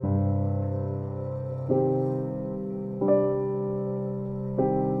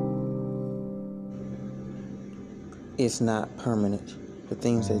It's not permanent. The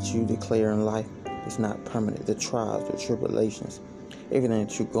things that you declare in life is not permanent. The trials, the tribulations, everything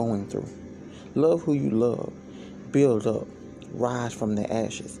that you're going through. Love who you love. Build up. Rise from the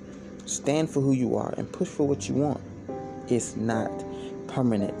ashes. Stand for who you are and push for what you want. It's not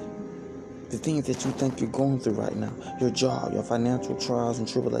permanent. The things that you think you're going through right now, your job, your financial trials and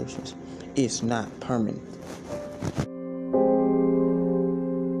tribulations, it's not permanent.